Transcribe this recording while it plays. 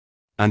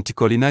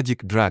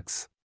Anticholinergic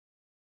drugs,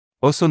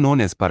 also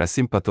known as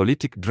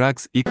parasympathetic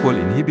drugs,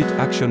 inhibit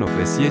action of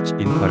SH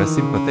in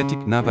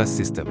parasympathetic nervous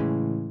system.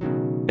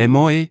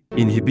 MOA,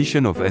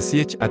 inhibition of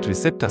SH at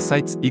receptor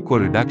sites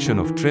reduction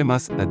of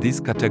tremors. This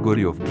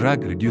category of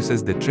drug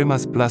reduces the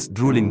tremors plus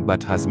drooling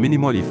but has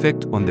minimal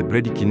effect on the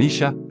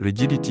bradykinesia,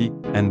 rigidity,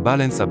 and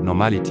balance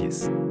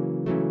abnormalities.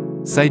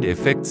 Side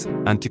effects: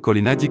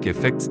 anticholinergic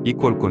effects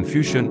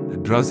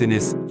confusion,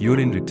 drowsiness,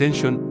 urine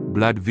retention,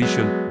 blurred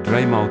vision,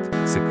 dry mouth,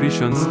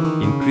 secretions,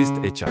 increased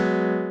HR.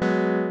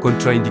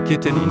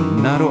 Contraindicated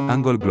in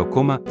narrow-angle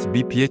glaucoma,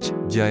 BPH,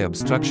 GI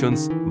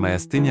obstructions,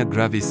 myasthenia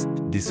gravis,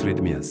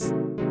 dysrhythmias.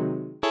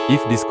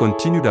 If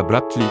discontinued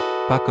abruptly,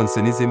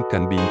 Parkinsonism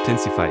can be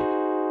intensified.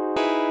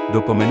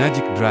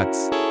 Dopaminergic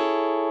drugs.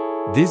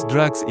 These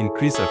drugs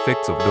increase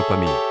effects of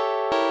dopamine.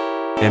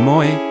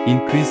 MOA,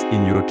 increase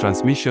in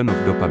neurotransmission of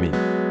dopamine.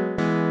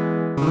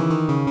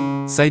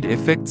 Side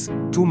effects: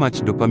 too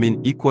much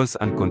dopamine equals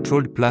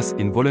uncontrolled plus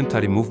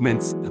involuntary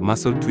movements,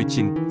 muscle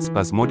twitching,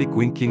 spasmodic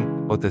winking,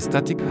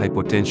 orthostatic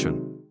hypotension.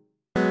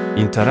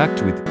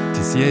 Interact with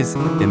TCAs,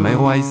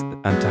 MAOIs,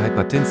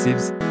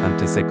 antihypertensives,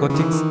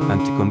 antipsychotics,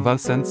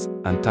 anticonvulsants,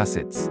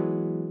 antacids.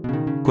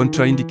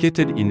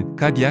 Contraindicated in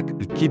cardiac,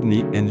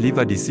 kidney, and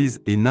liver disease,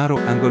 a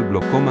narrow-angle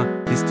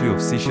glaucoma, history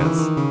of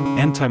seizures.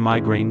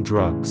 Anti-migraine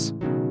drugs.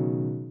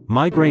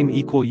 Migraine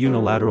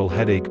unilateral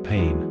headache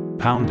pain,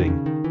 pounding,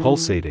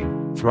 pulsating,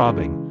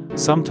 throbbing,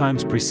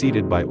 sometimes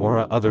preceded by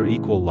aura other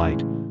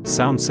light,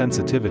 sound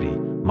sensitivity.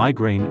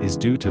 Migraine is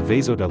due to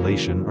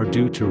vasodilation or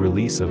due to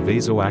release of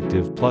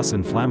vasoactive plus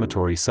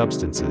inflammatory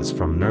substances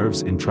from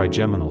nerves in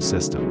trigeminal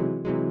system.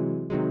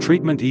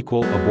 Treatment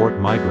abort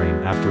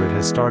migraine after it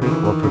has started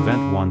or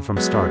prevent one from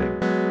starting.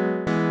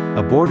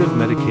 Abortive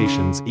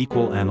medications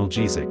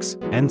analgesics,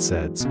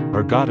 NSAIDs,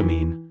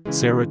 ergotamine,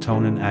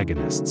 serotonin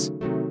agonists.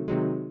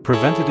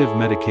 Preventative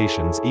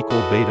medications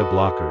beta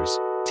blockers,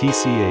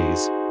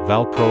 TCAs,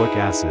 valproic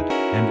acid,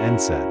 and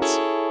NSAIDs.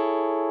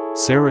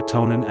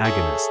 Serotonin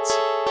agonists.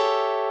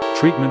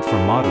 Treatment for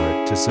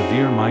moderate to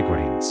severe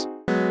migraines.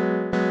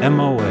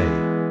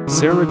 MOA.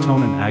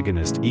 Serotonin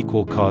agonist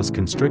cause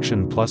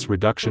constriction plus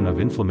reduction of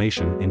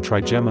inflammation in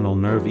trigeminal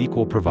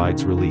nerve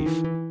provides relief.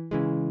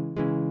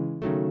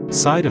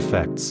 Side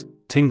effects: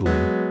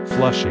 tingling,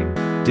 flushing,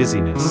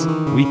 dizziness,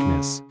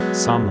 weakness,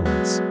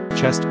 somnolence,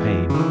 chest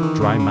pain,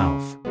 dry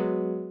mouth.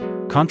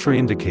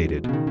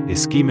 Contraindicated: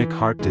 ischemic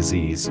heart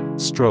disease,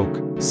 stroke,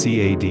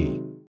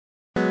 CAD.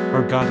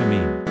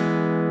 Ergotamine.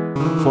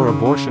 For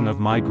abortion of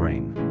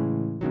migraine.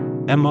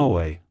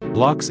 MOA,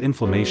 blocks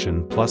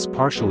inflammation plus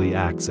partially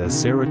acts as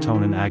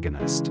serotonin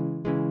agonist.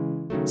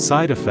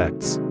 Side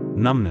effects: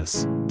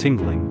 numbness,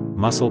 tingling,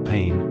 muscle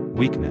pain,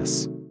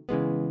 weakness.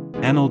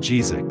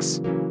 Analgesics.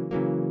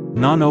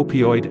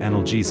 Non-opioid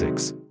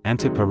analgesics,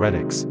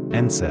 antipyretics,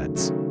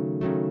 NSAIDs.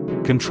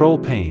 Control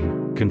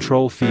pain,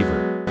 control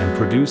fever, and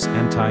produce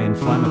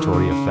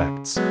anti-inflammatory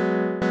effects.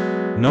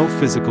 No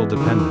physical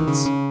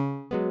dependence.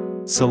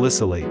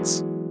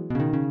 Salicylates.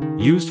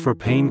 Used for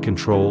pain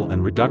control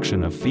and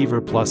reduction of fever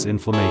plus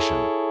inflammation.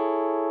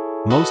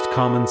 Most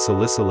common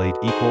salicylate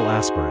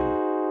aspirin.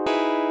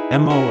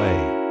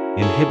 MOA,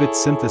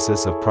 inhibits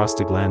synthesis of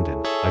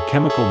prostaglandin, a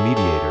chemical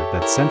mediator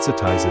that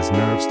sensitizes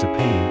nerves to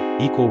pain,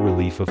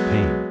 relief of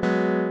pain.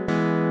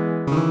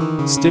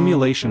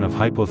 Stimulation of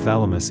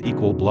hypothalamus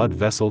blood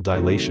vessel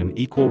dilation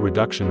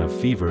reduction of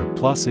fever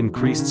plus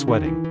increased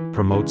sweating,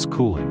 promotes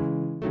cooling.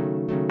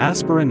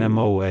 Aspirin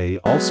MOA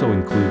also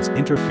includes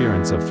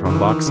interference of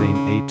thromboxane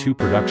A2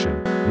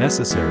 production,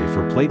 necessary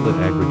for platelet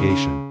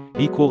aggregation,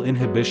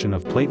 inhibition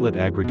of platelet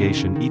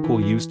aggregation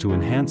used to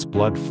enhance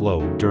blood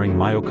flow during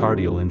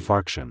myocardial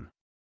infarction.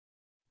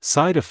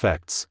 Side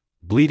effects: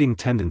 bleeding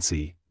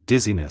tendency,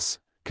 dizziness,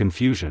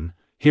 confusion,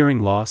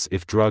 hearing loss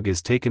if drug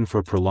is taken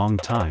for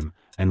prolonged time,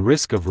 and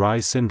risk of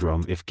Reye's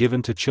syndrome if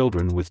given to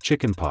children with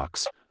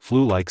chickenpox,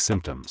 flu-like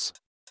symptoms.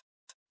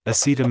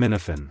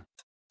 Acetaminophen.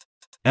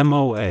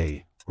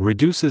 MOA,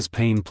 reduces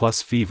pain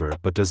plus fever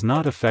but does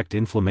not affect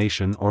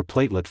inflammation or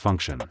platelet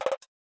function.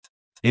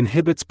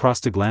 Inhibits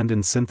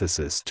prostaglandin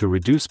synthesis to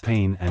reduce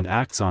pain and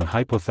acts on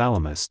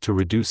hypothalamus to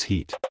reduce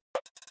heat.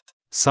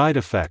 Side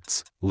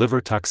effects: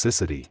 liver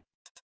toxicity.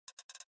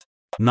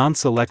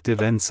 Non-selective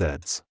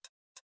NSAIDs.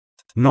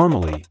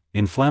 Normally,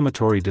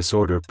 inflammatory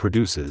disorder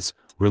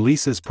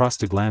releases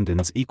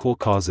prostaglandins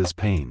causes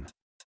pain.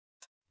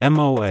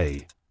 MOA,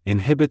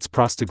 inhibits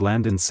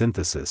prostaglandin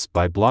synthesis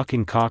by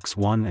blocking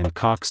COX-1 and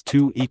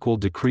COX-2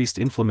 decreased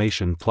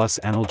inflammation plus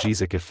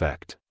analgesic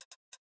effect.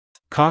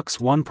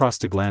 COX-1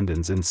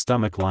 prostaglandins in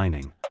stomach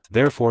lining,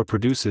 therefore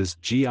produces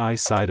GI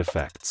side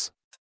effects.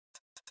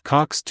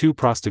 COX-2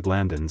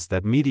 prostaglandins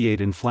that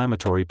mediate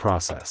inflammatory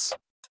process.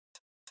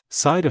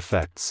 Side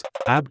effects: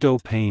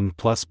 abdo pain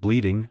plus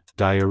bleeding,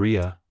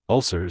 diarrhea,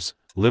 ulcers,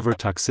 liver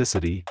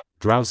toxicity,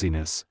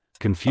 drowsiness,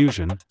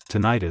 confusion,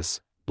 tinnitus,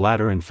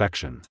 bladder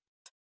infection.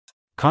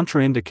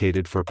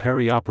 Contraindicated for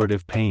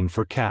perioperative pain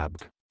for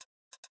CABG.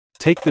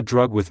 Take the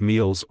drug with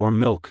meals or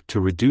milk to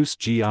reduce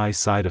GI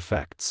side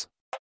effects.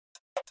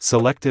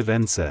 Selective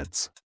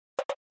NSAIDs.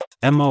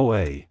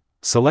 MOA.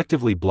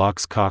 Selectively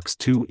blocks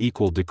COX-2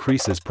 equal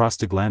decreases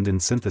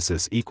prostaglandin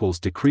synthesis equals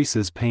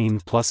decreases pain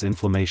plus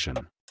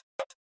inflammation.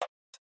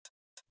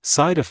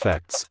 Side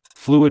effects: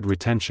 fluid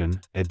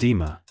retention,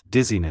 edema,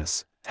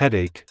 dizziness,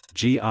 headache,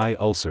 GI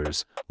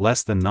ulcers,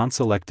 less than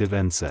non-selective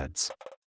NSAIDs.